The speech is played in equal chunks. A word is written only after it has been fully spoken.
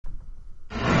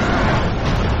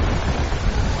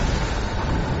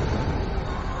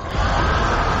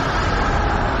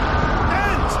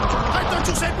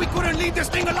leave this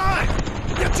thing alive!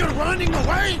 Yet you're running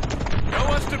away?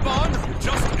 No, Esteban,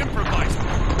 just improvising.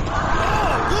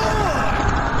 Oh,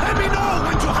 good! Let me know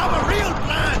when you have a real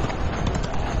plan!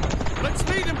 Let's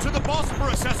lead him to the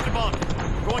Bosborus, Esteban.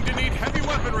 We're going to need heavy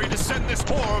weaponry to send this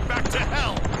horror back to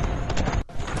hell.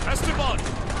 Esteban,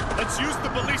 let's use the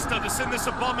ballista to send this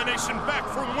abomination back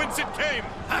from whence it came.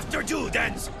 After you,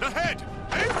 Denz. The head!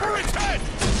 Aim for its head!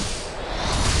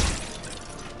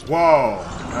 Whoa!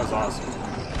 That was awesome.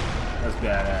 That's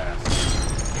badass.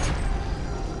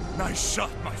 Nice shot,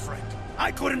 my friend.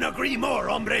 I couldn't agree more,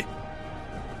 hombre.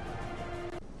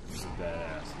 This is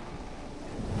badass.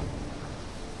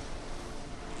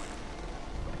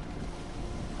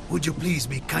 Would you please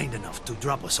be kind enough to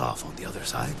drop us off on the other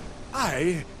side?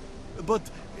 Aye, but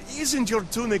isn't your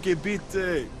tunic a bit,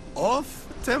 off,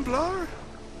 Templar?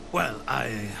 Well,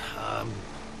 I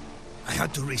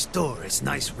had to restore its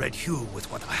nice red hue with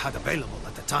what I had available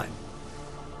at the time.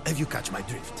 If you catch my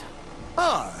drift.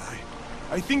 Ah,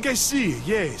 I think I see,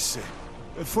 yes.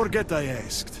 Forget I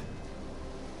asked.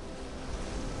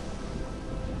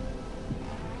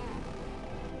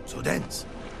 So Denz,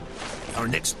 our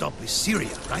next stop is Syria,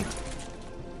 right?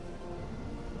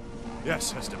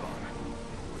 Yes, Esteban.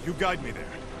 You guide me there.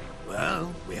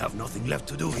 Well, we have nothing left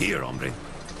to do here, hombre.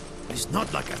 It's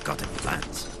not like I've got any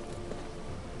plans.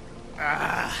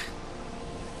 Ah.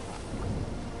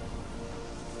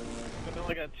 I've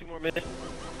only got 2 more minutes.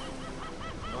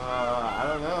 I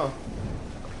don't know.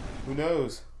 Who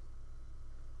knows?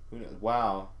 Who knows?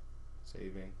 Wow.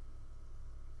 Saving.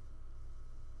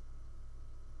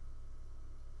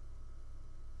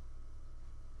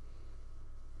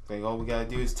 Think all we gotta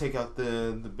do is take out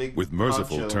the big With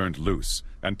Merciful poncho. turned loose,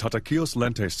 and Tatakios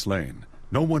Lente slain,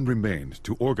 no one remained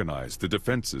to organize the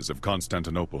defenses of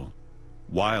Constantinople.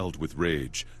 Wild with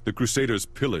rage, the Crusaders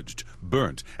pillaged,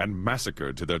 burnt, and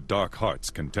massacred to their dark hearts'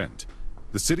 content.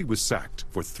 The city was sacked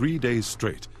for 3 days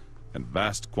straight, and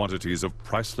vast quantities of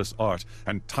priceless art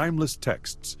and timeless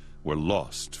texts were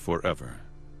lost forever.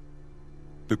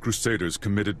 The Crusaders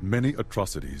committed many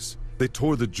atrocities. They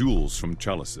tore the jewels from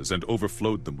chalices and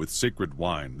overflowed them with sacred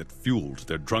wine that fueled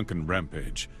their drunken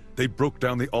rampage. They broke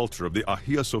down the altar of the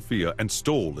Hagia Sophia and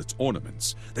stole its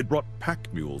ornaments. They brought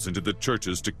pack mules into the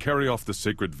churches to carry off the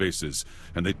sacred vases,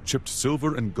 and they chipped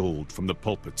silver and gold from the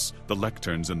pulpits, the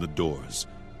lecterns, and the doors.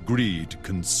 Greed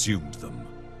consumed them.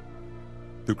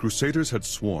 The Crusaders had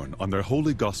sworn on their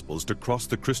holy gospels to cross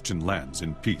the Christian lands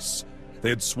in peace. They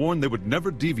had sworn they would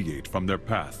never deviate from their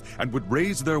path and would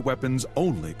raise their weapons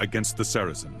only against the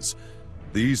Saracens.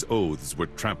 These oaths were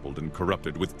trampled and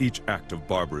corrupted with each act of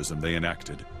barbarism they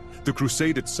enacted. The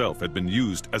crusade itself had been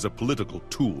used as a political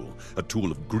tool, a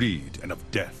tool of greed and of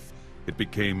death. It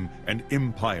became an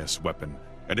impious weapon,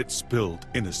 and it spilled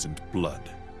innocent blood.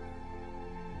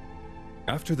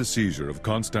 After the seizure of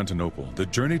Constantinople, the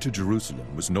journey to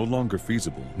Jerusalem was no longer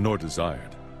feasible nor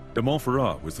desired. De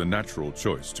Montferrat was the natural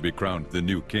choice to be crowned the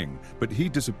new king, but he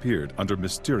disappeared under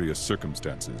mysterious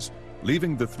circumstances,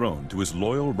 leaving the throne to his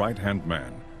loyal right-hand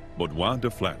man, Baudouin de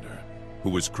Flandre, who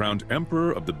was crowned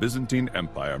Emperor of the Byzantine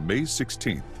Empire May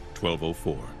 16,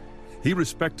 1204. He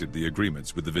respected the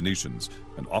agreements with the Venetians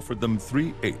and offered them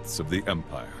 3/8 of the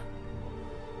empire.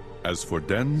 As for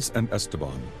Denz and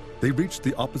Esteban, they reached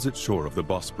the opposite shore of the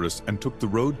Bosborus and took the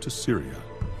road to Syria,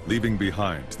 leaving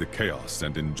behind the chaos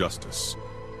and injustice.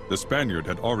 The Spaniard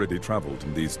had already traveled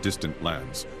in these distant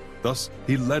lands. Thus,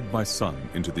 he led my son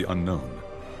into the unknown.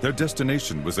 Their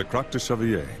destination was the Croix de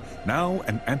Xavier, now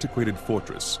an antiquated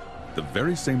fortress, the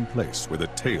very same place where the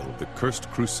tale of the Cursed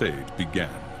Crusade began.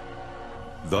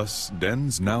 Thus,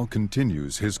 Denz now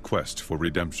continues his quest for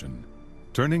redemption,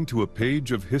 turning to a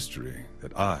page of history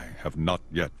that I have not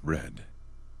yet read.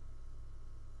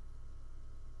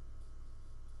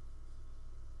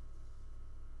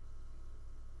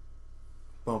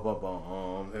 Boom, boom,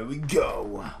 boom. Here we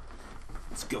go.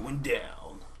 It's going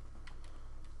down.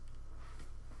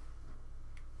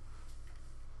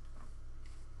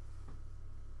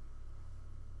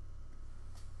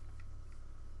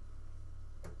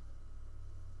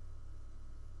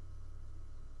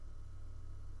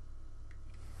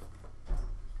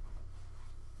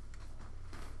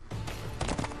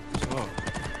 So,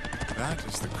 that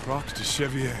is the Croix de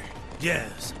Xavier.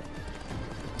 Yes.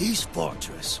 This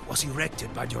fortress was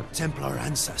erected by your Templar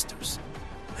ancestors,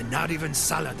 and not even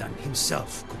Saladin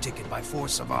himself could take it by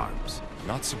force of arms.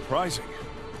 Not surprising.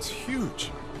 It's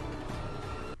huge.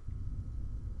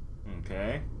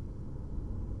 Okay.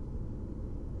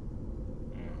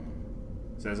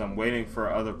 Says I'm waiting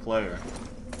for other player.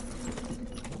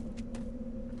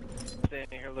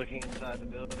 Standing here looking inside the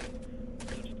building.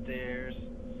 There's stairs.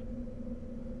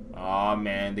 Aw,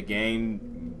 man, the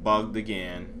game bugged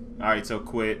again. Alright, so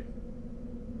quit.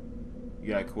 You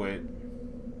gotta quit.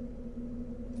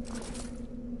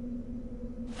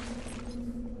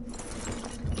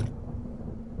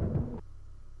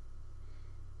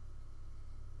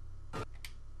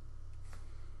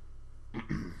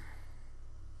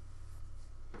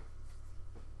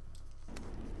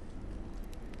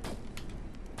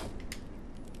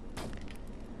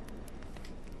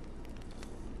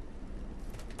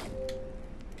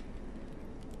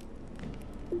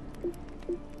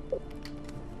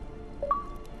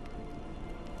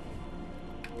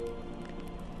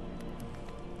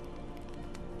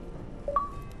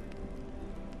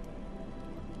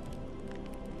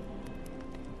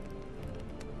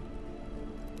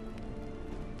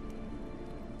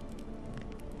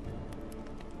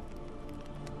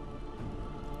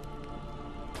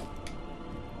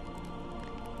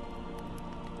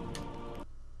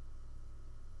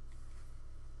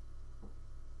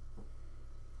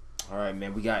 Alright,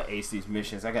 man, we gotta ace these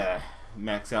missions. I gotta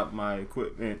max out my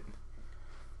equipment.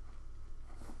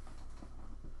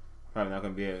 Probably not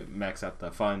gonna be able to max out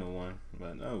the final one,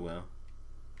 but oh well.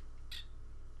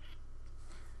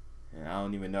 And I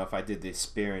don't even know if I did the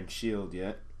spear and shield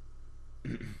yet.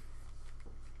 So,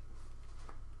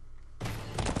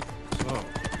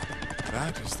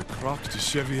 that is the Croix de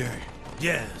Chevier.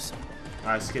 Yes.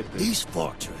 I skipped it. This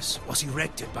fortress was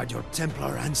erected by your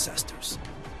Templar ancestors.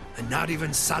 And not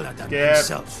even Saladin Yep.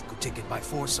 himself could take it by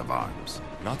force of arms.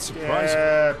 Not surprising.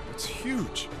 Yeah. It's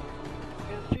huge. You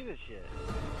didn't see this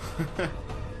shit.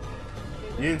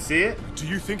 You didn't see it? Do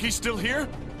you think he's still here?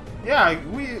 Yeah, I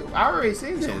already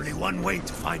seen There's this. only one way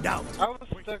to find out. I was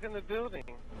stuck in the building,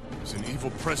 There's an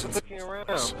evil presence. looking around.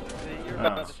 That you're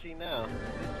about to see now.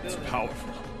 This building.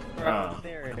 Powerful. Where I was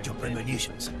staring at Your it.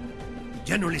 premonitions.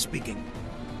 Generally speaking,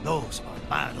 those are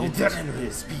bad omens.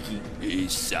 Generally speaking. He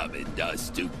summoned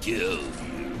us to kill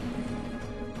you.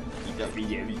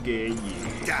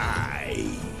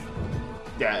 Die!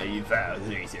 Die,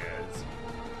 violations.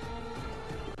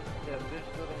 Yeah, this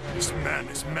building right This man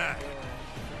is mad.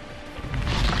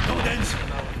 No, Denz.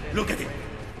 Look at him.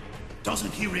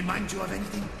 Doesn't he remind you of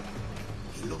anything?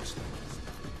 He looks like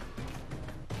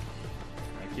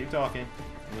I keep talking.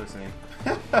 I'm listening.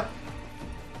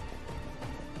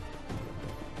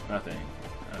 Nothing.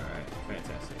 Alright,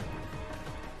 fantastic.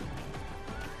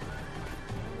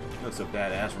 Looks so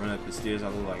badass. Run up the stairs. I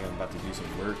look like I'm about to do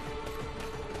some work.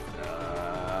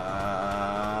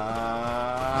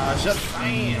 Shut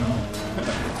bam!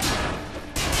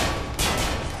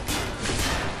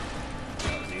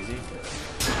 That was easy.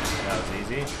 That was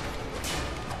easy.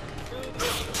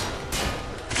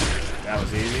 That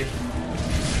was easy.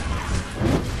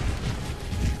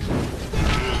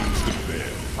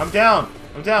 I'm down.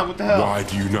 I'm down. What the hell? Why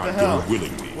do you What not the go hell?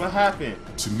 willingly What happened?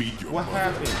 to meet your What mother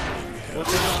happened? in What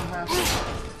hell? the hell happened?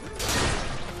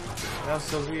 That was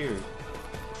so weird.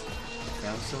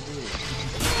 That was so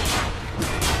weird.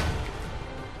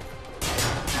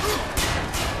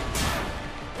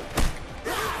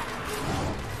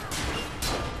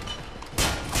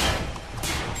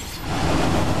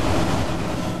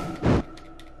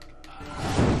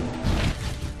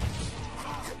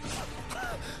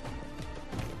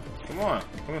 Come on,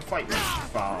 come and fight me,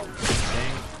 foul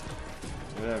thing.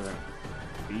 Whatever.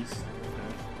 Beast.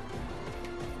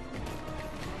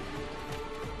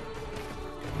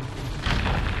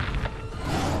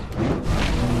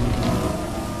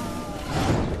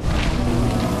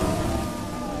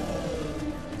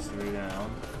 Three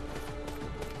down.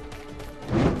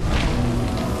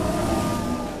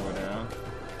 Four down.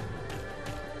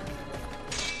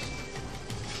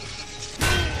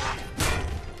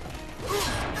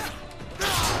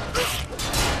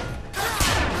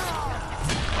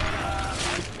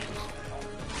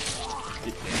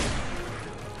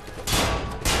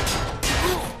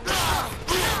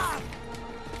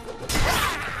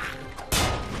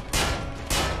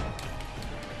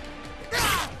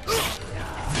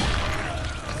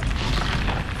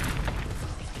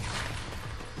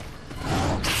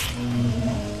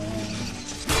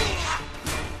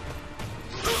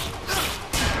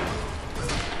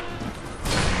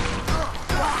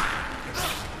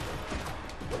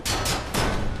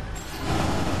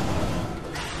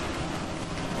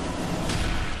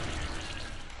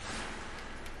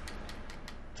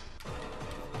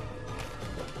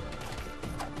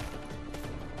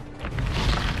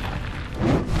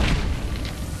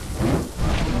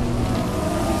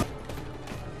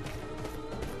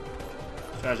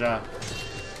 Jaja.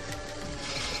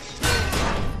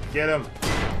 Get him.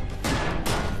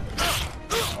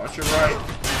 Watch your right.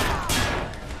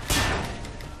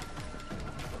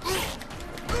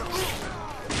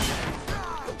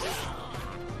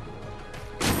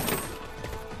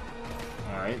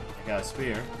 Alright, I got a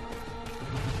spear.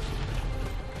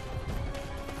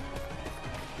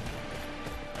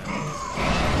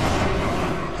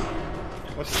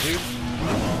 What's the dude?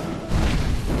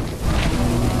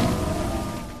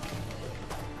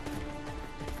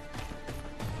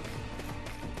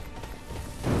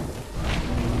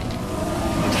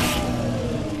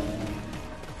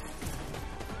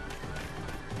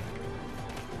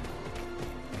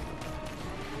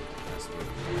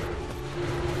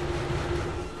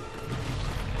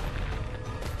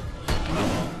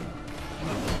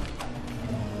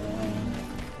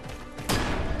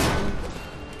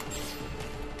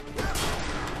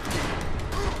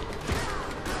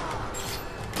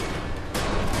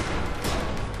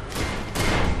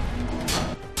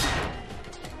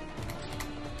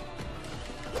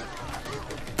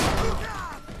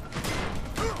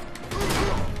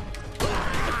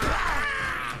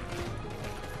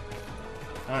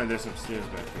 Oh, there's some stairs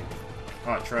back here.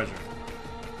 Oh, treasure.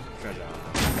 Treasure.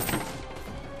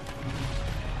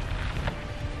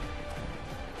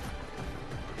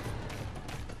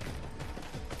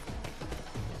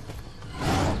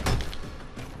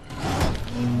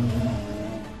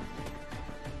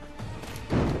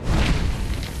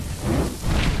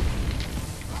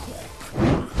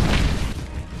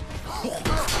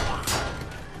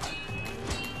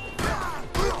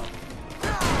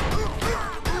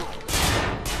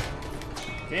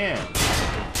 Damn.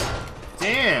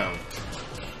 Damn.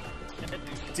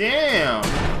 Damn.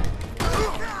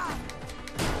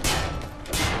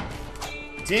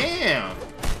 Damn.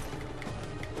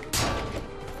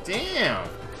 Damn.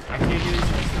 I can't get a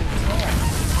chance to talk.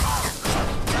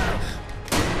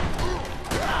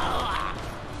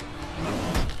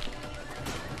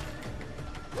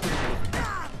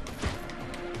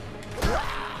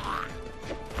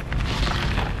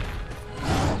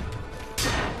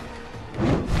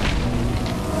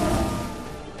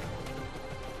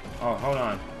 Oh, hold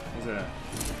on.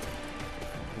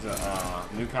 There's a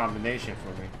new combination for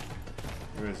me.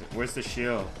 Where is it? Where's the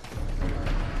shield?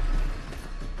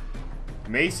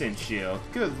 Mason shield.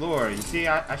 Good lord. You see,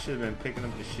 I should have been picking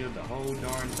up the shield the whole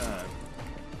darn time.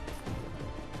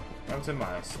 Come to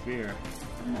my spear.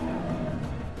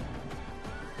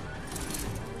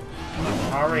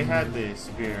 I already had the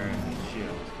spear and the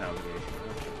shield combination.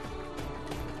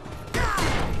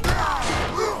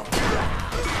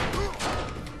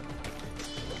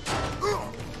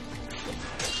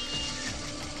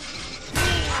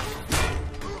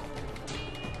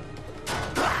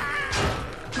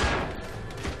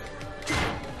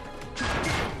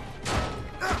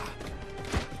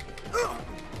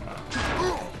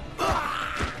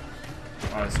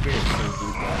 Oh, the spear is so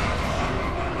good.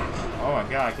 Oh my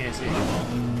god, I can't see.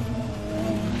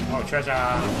 Oh,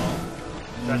 treasure!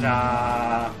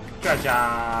 Treasure!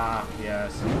 Treasure!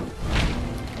 Yes.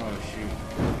 Oh shoot.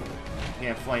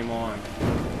 Can't flame on.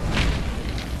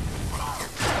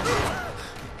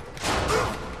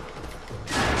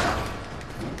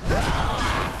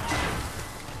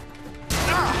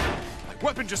 My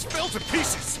weapon just fell to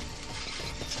pieces!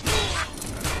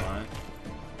 That's fine.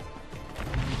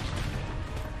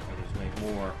 I'll just make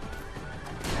more.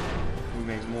 Who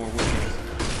makes more weapons?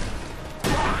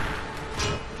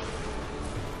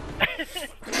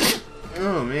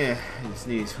 Oh man, I just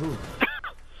sneeze. Whew.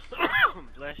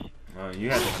 Bless you. You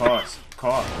had to cough.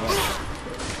 Oh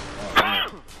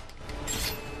man.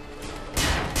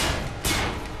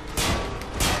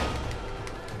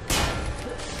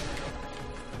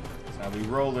 That's how we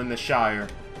roll in the Shire.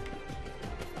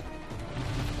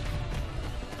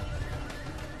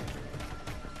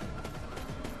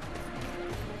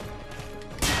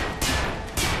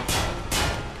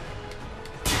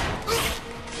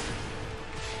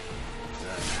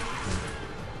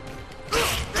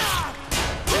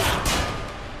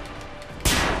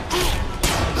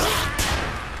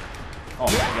 Oh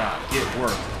my god, get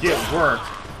worked, get worked,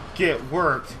 get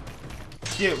worked,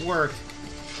 get worked.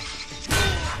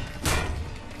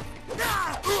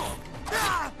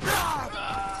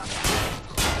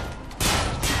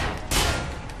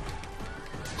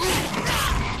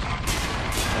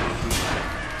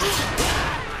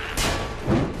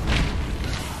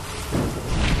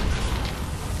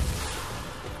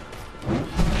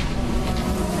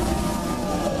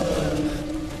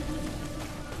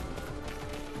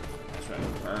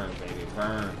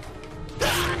 Burn.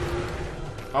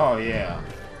 Oh yeah.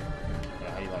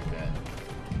 Yeah, how you like that?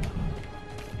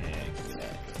 Yeah, give me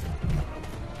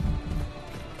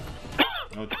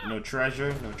that. No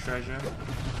treasure, no treasure.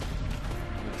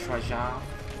 No treasure. Oh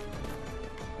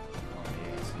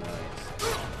yeah, it's nice.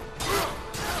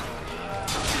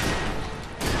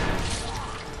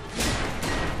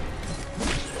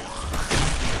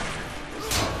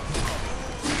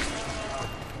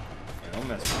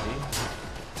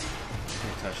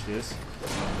 this.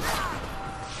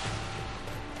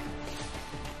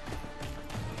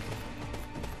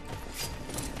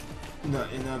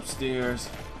 Nothing upstairs.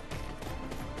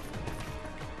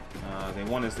 They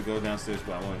want us to go downstairs,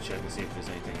 but I want to check and see if there's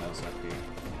anything else up here.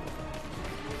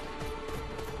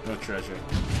 No treasure. No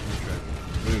treasure.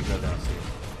 We're gonna go downstairs.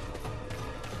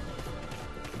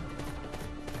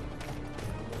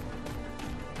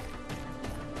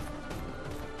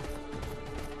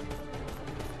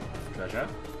 Treasure?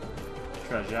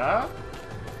 Treasure?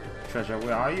 Treasure,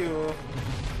 where are you?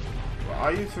 Where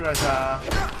are you, treasure?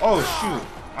 Oh, shoot!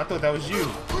 I thought that was you.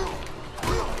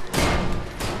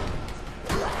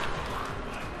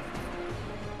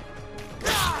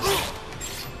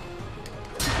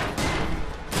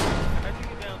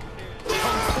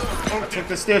 I took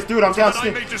the stairs. Dude, I'm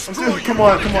downstairs. Come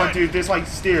on, dude. There's like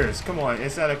stairs. Come on,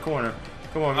 it's at a corner.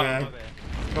 Come on, man.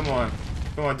 Come on.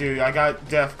 Come on, dude. I got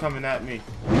death coming at me.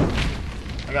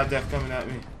 I got death coming at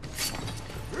me.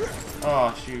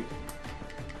 Oh, shoot.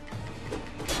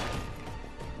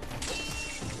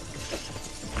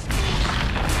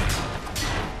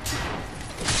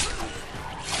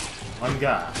 One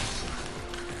guy.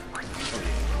 Oh, yeah.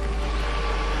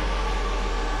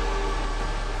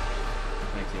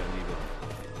 Thank you, amigo.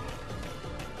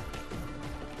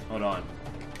 Hold on. Let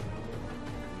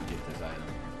me get this item.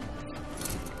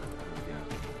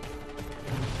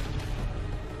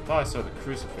 I thought I saw the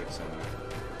crucifix somewhere.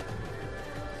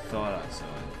 Thought I saw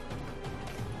it.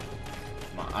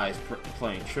 My eyes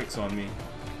playing tricks on me.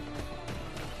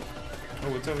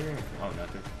 Oh, what's over here? Oh,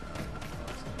 nothing.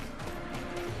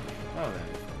 Oh, then.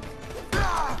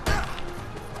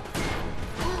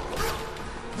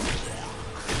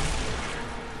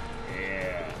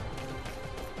 Yeah.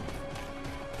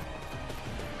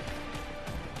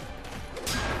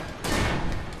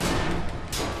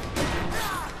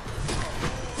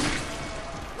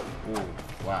 Ooh,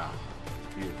 wow.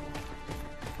 Beautiful.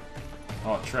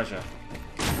 Oh, treasure.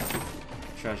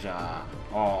 Treasure.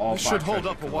 Oh, all this should hold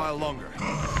up a while longer.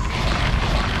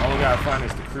 All we gotta find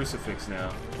is the crucifix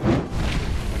now.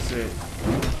 That's it.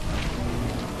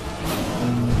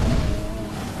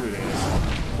 Screw this.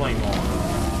 Flame on.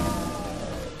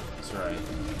 That's right.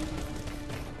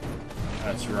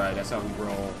 That's right. That's how we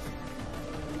roll.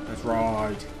 That's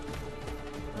right.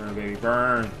 Burn, baby,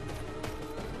 burn.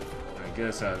 Alright, get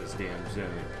us out of this damn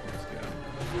zone. Let's go.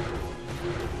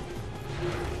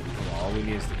 Come on, all we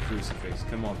need is the crucifix.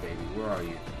 Come on, baby. Where are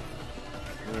you?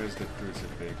 Where is the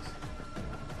crucifix?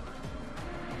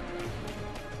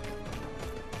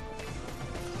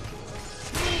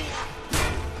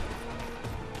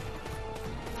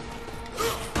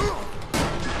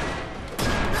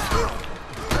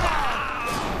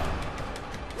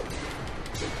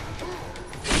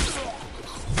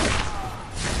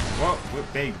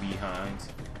 Big behinds.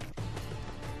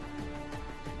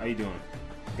 How you doing?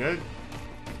 Good?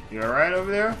 You alright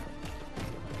over there?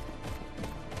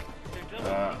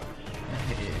 Yeah.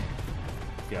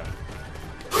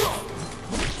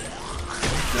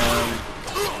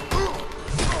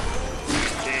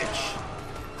 Bitch.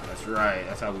 That's right.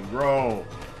 That's how we roll.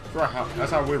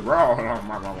 That's how we roll. Hold on.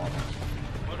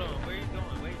 Where you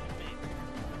going? Wait for me.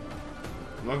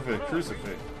 Looking for the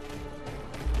crucifix.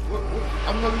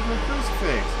 I'm looking for a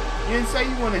crucifix. You didn't say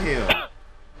you want to heal.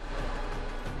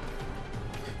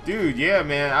 Dude, yeah,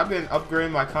 man. I've been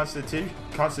upgrading my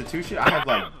constitution. I have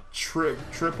like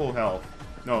triple health.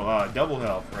 No, double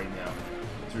health right now.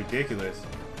 It's ridiculous.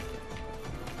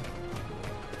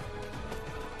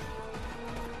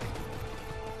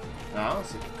 No, I don't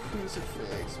see the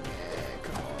crucifix, man.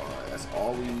 Come on. That's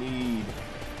all we need.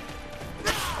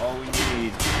 All we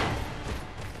need.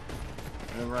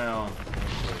 Turn around.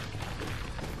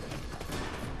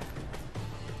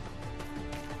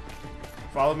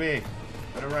 Follow me.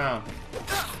 Turn around.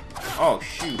 Oh,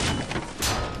 shoot.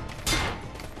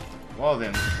 Well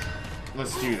then,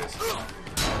 let's do this.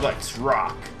 Let's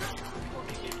rock.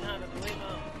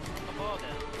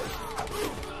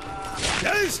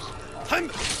 Yes! I'm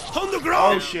on the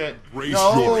ground! Oh shit. Raise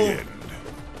No. your end.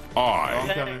 I'm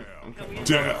coming. I'm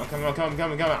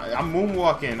coming. I'm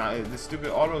moonwalking. The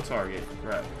stupid auto target.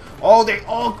 Crap. Oh, they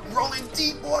all rolling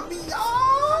deep on me.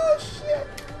 Oh shit.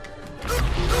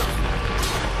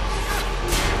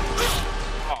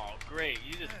 Oh, great.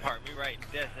 You just parked me right in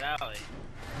Death Alley.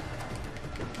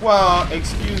 Well,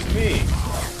 excuse me.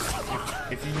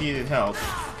 If you needed help,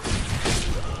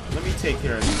 let me take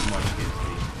care of these munchkins.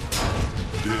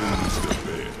 Denz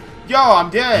Debayle. Yo, I'm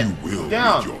dead. You will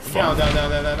down. meet your Down. father. I'm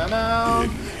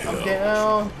In down.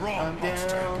 hell. I'm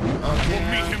down. We'll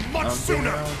meet him much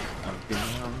sooner. I'm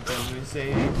down. Let me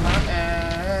save my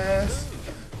ass.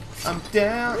 I'm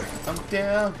down. I'm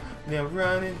down. Now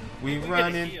running. We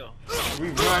running. We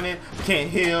running. Can't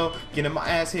heal. Getting my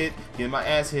ass hit. Getting my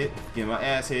ass hit. Getting my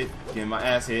ass hit. Getting my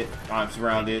ass hit. I'm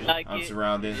surrounded. I'm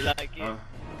surrounded.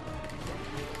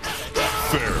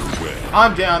 Farewell.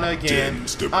 I'm down again.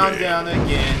 Denz Debayle. I'm down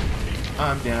again.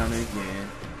 I'm down again.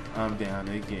 I'm down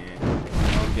again.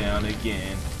 I'm down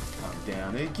again. I'm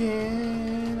down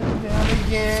again. I'm down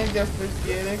again. Just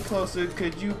getting closer.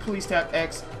 Could you please tap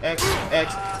X, X,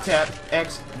 X, tap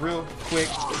X real quick.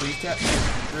 Please tap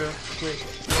X real quick.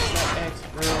 Tap X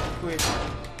real quick.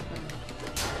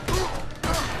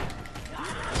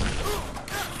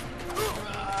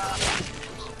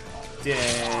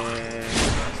 Dead.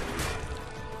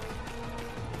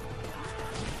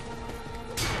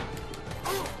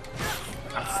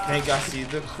 I think I see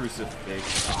the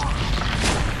crucifix.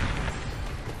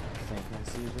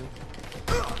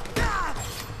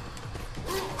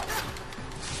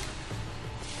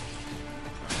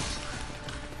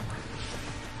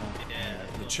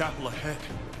 The chapel ahead.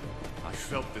 I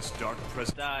felt this dark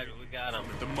presence. We got him.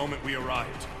 At the moment we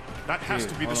arrived. That has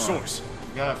to be the hold on. source.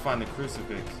 We gotta find the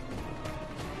crucifix.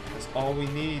 That's all we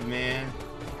need, man.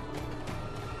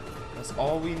 That's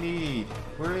all we need.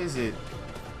 Where is it?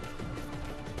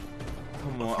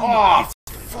 Come on. Oh,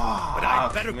 fuck, But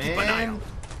I better keep an eye man. out.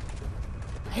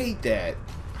 I hate that.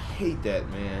 I hate that,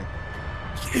 man.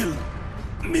 Kill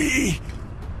me!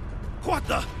 What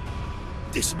the?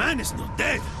 This man is not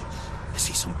dead. Is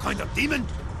he some kind of demon?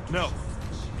 No.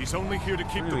 He's only here to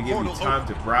keep the Really give me portal time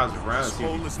open. to browse around and This see if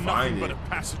hole we is can nothing find but it. a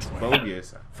passageway.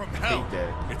 Bogus. From I hell. hate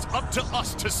that. It's up to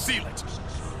us to seal it.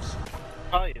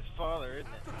 Probably his father, isn't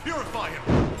it? Purify him.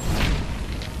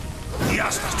 He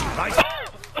asked us to, right?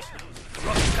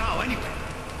 Rough cow, anyway.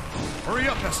 Hurry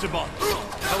up, Esteban.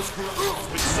 Hell's corruption has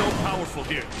been so powerful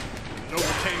here. It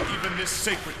overcame even this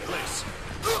sacred place.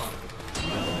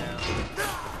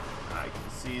 I can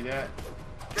see that.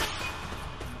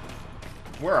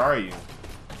 Where are you?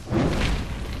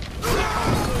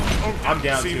 I'm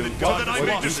down Seen too. the God that I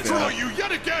may What is destroy that? you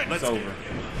yet again. It's over.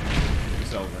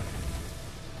 It's over.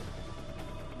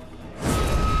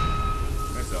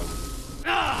 It's over.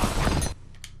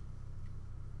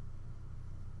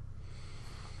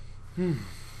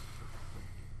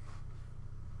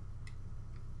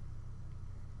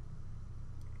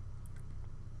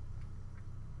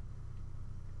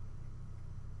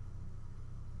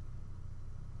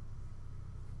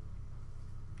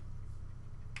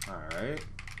 Alright.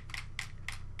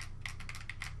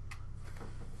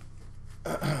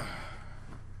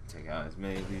 Take out as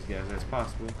many of these guys as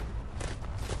possible.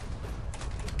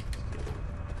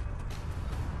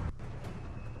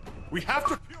 We have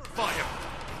to purify him.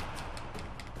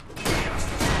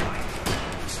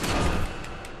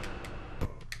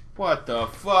 What the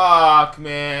fuck,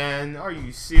 man? Are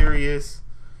you serious?